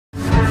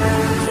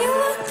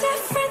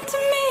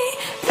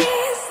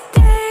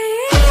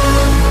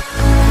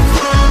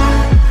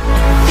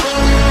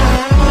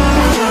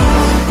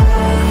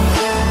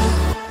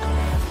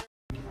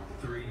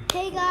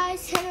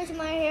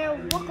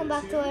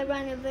back to a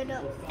brand new video,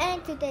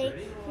 and today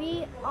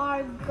we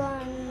are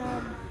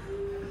gonna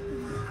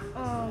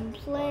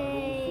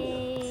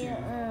play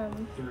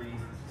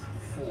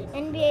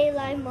NBA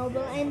Live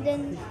Mobile, and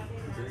then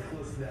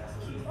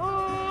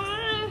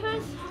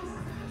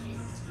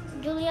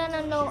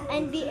Juliana no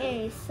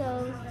NBA,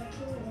 so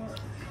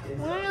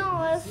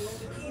let's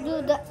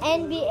do the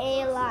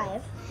NBA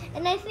Live.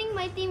 And I think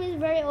my team is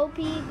very OP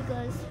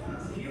because,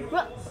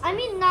 I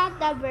mean, not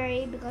that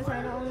very, because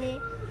I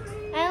only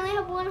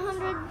have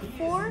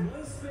 104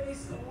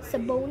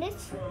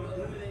 Sabonis.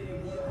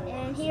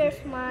 And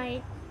here's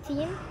my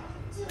team.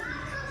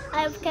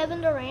 I have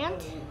Kevin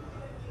Durant.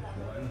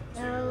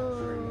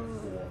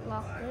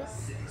 Lock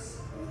this.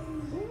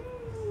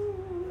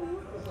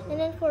 And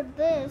then for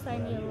this, I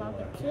need to lock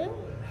it too.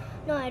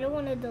 No, I don't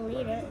want to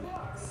delete it.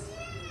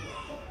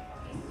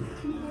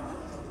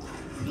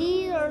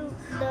 These are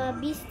the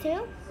Beast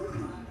 2.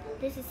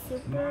 This is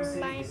Super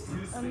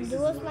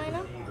Duos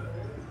lineup.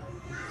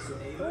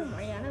 Oh,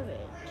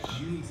 Marjanovic.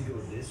 You need to go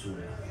this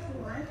way.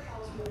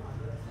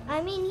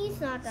 I mean, he's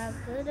not that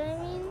good. I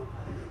mean,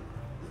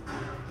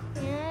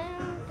 yeah,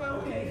 I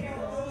think he's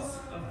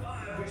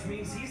good. Which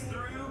means he's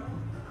through.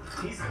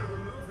 He's going to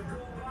remove the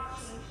goal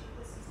box.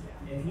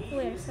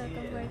 Wait a second,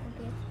 I'm very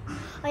confused.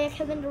 Oh yeah,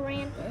 Kevin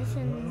Durant is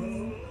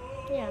in,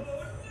 yeah.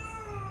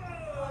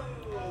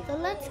 So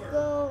let's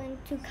go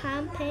into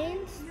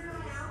campaigns.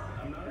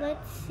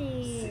 Let's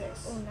see.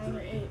 Oh,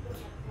 98.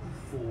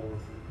 4,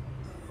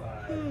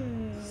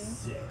 5,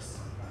 6.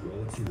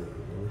 Roll a 2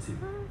 over. Roll a 2.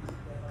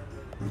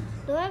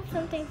 Do I have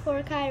something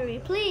for Kyrie?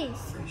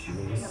 Please.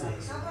 Roll a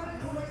 6.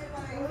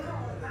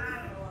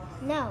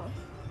 No.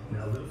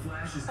 Now, little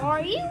Flash is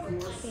Are you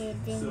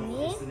kidding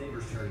me?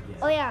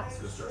 Oh yeah,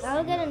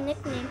 I'll get a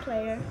nickname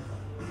player.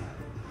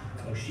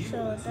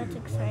 So that's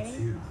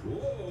exciting.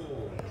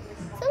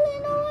 So you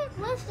know what?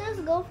 Let's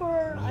just go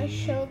for a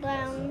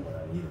showdown.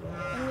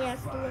 And yes,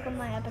 look at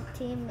my epic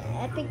team.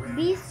 Epic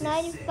Beast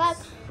 95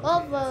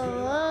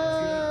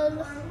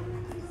 overall.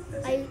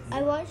 I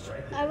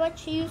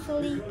watch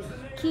usually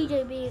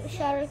QJB.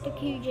 Shout out to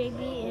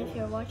QJB if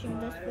you're watching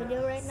this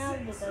video right now,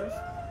 because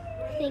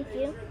thank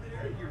you.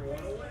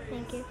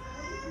 Thank you.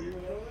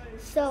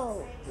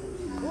 So,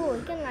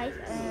 you can like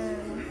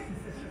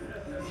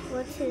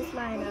what's his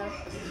lineup?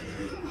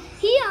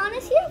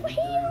 Giannis,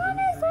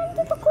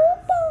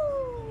 Antetokounmpo.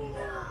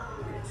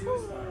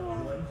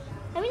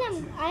 I mean,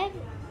 I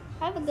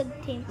have a good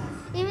team.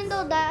 Even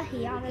though that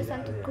Giannis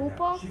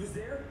Antetokounmpo,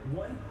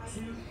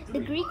 the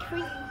Greek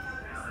freak,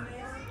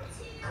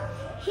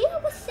 he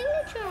have a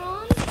signature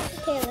on.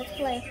 Okay, let's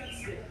play.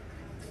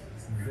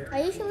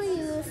 I usually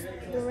use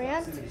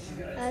Durant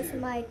as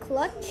my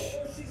clutch,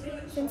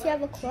 since you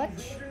have a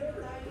clutch.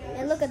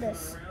 And look at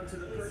this.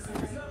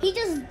 He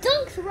just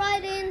dunks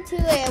right into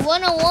it.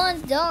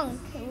 101 dunk.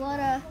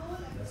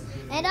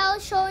 And I'll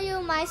show you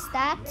my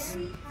stats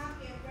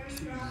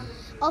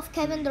of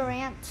Kevin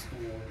Durant.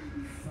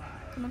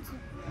 Come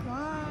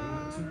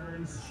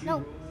on.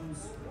 No.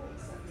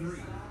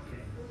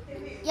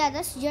 Yeah,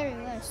 that's Jerry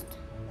West.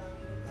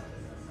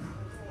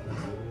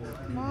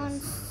 Come on.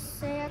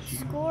 Set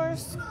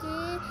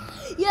Sikorsky.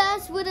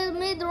 Yes, with a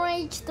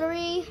mid-range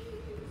 3.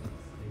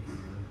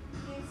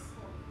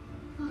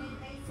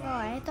 Oh,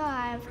 I thought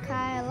I have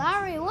Kyle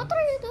Lowry. What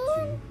are you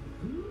doing?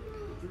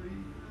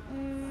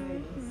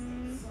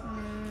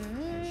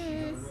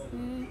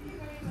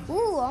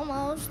 Ooh,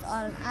 almost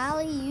on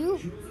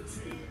alley-oop.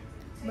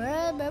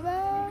 Bro.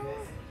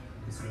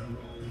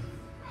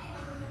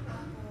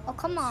 Oh,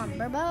 come on,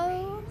 bro.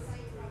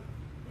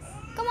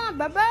 Come on,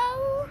 bro.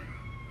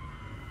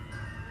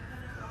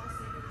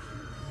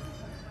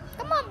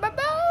 Come on, bro.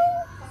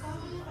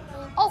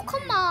 Oh,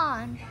 come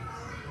on.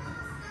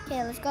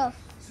 Okay, let's go.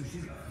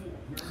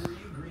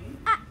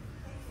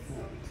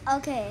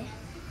 Okay.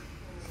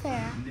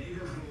 Fair.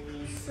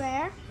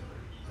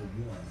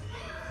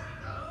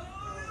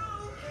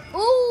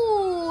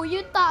 Ooh,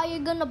 you thought you're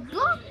gonna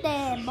block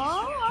that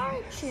ball,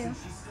 aren't you?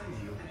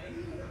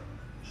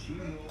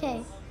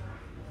 Okay.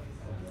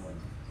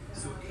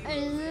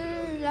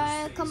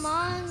 Come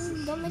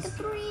on, don't make a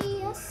 3.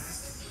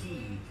 Yes.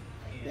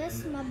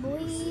 Yes, my boy.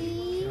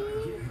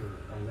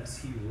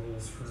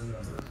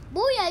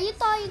 Booyah, you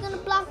thought you were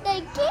gonna block that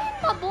again,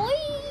 my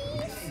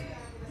boys.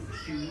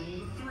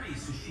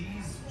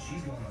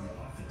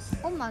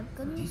 Oh my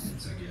goodness.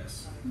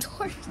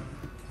 Jordan.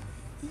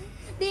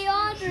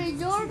 DeAndre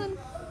Jordan.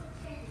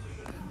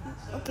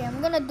 Okay,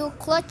 I'm gonna do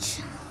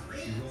clutch.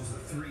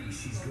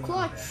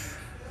 Clutch.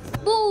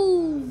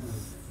 Boom.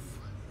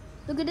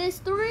 Look at this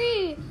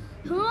 3.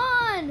 Come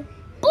on.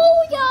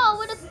 Booyah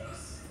with a.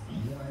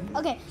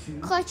 Okay,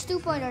 clutch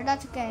 2-pointer,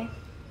 that's okay.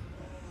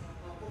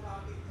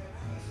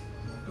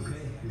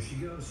 Okay, here she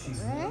goes.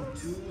 She's 2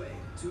 away.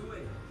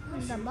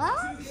 In the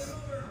box?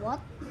 What?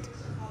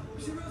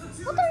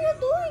 What are you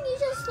doing? You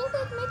just look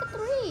at make a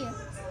 3.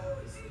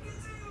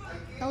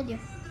 Told you.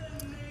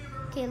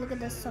 Okay, look at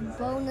this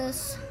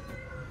Sabonis.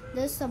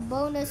 This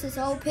Sabonis is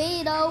OP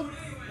though.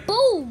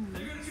 Boom!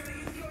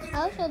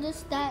 I'll show this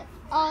stat.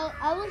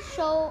 I will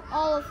show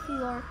all of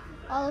your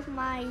all of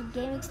my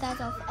gaming stats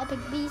of Epic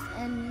Beast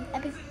and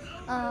Epic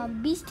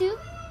Beast 2.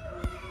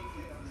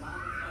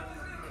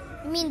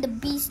 I mean the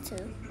Beast 2.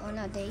 Oh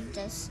no, they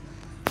just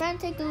trying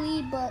to take the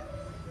lead, but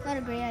not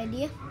a great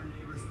idea.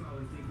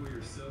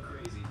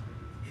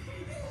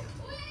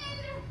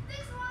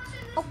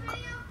 Oh,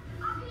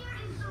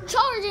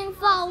 charging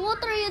foul.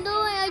 What are you doing?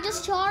 I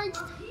just charged.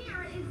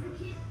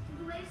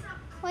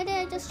 Why did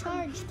I just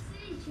charge?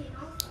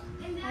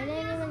 I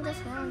didn't even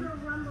just run.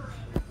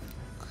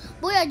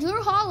 Boy,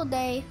 Drew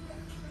Holiday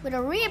with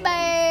a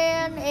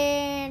rebound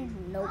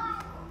and nope.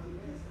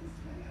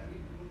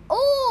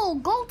 Oh,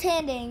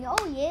 goaltending.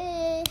 Oh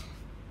yeah.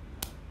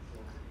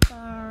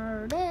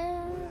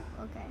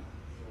 Okay,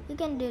 you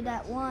can do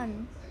that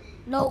one.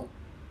 No.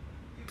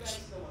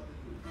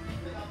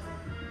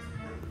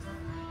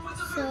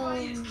 So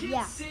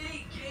yeah,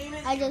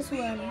 I just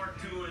won.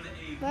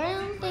 But I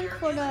don't think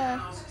for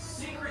the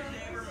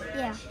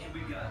yeah.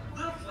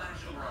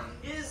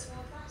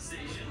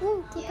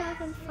 Ooh,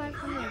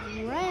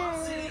 2,500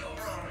 reps.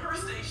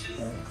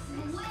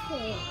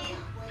 Okay.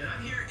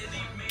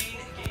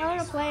 I want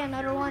to play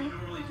another one.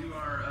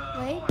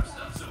 Wait.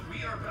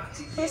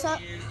 What's up?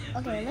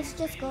 Okay, let's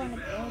just go in the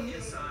game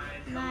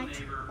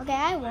match. Okay,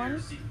 I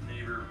won.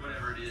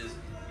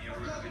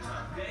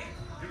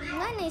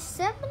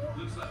 97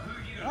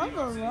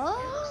 overall.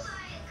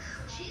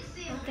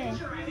 Okay,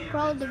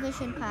 Pro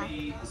Division Pack.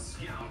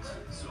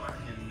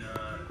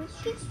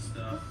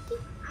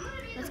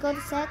 Let's go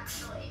to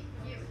sets.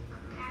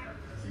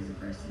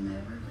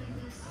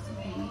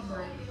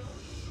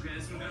 Okay,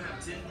 this one's gonna have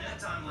 10-minute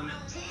time limit.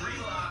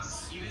 3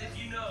 locks, even if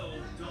you know,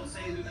 don't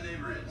say who the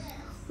neighbor is.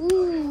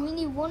 Ooh, we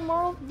need one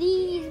more of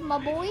these, my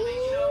boy. If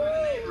you know who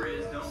the neighbor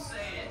is, don't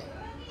say it.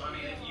 I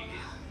mean, if you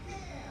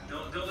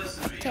can, don't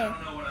listen to me. Okay. I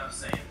don't know what I'm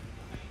saying.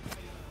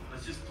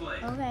 Let's just play.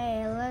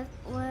 Okay,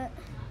 what?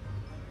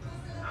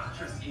 I don't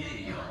trust any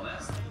of y'all.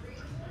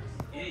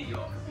 Any of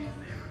y'all could be the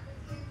neighbor.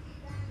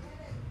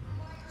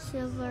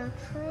 Silver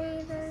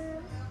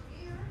Trader.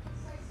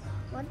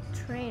 What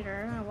trader?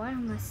 What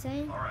am I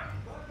saying? All right.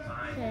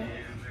 Okay.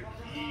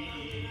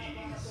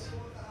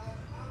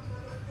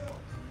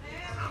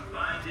 I'm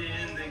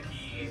finding the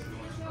keys.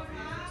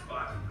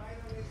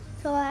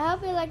 So I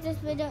hope you liked this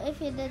video. If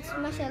you did,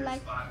 smash that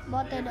like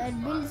button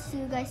and we'll see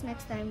you guys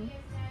next time.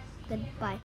 Goodbye.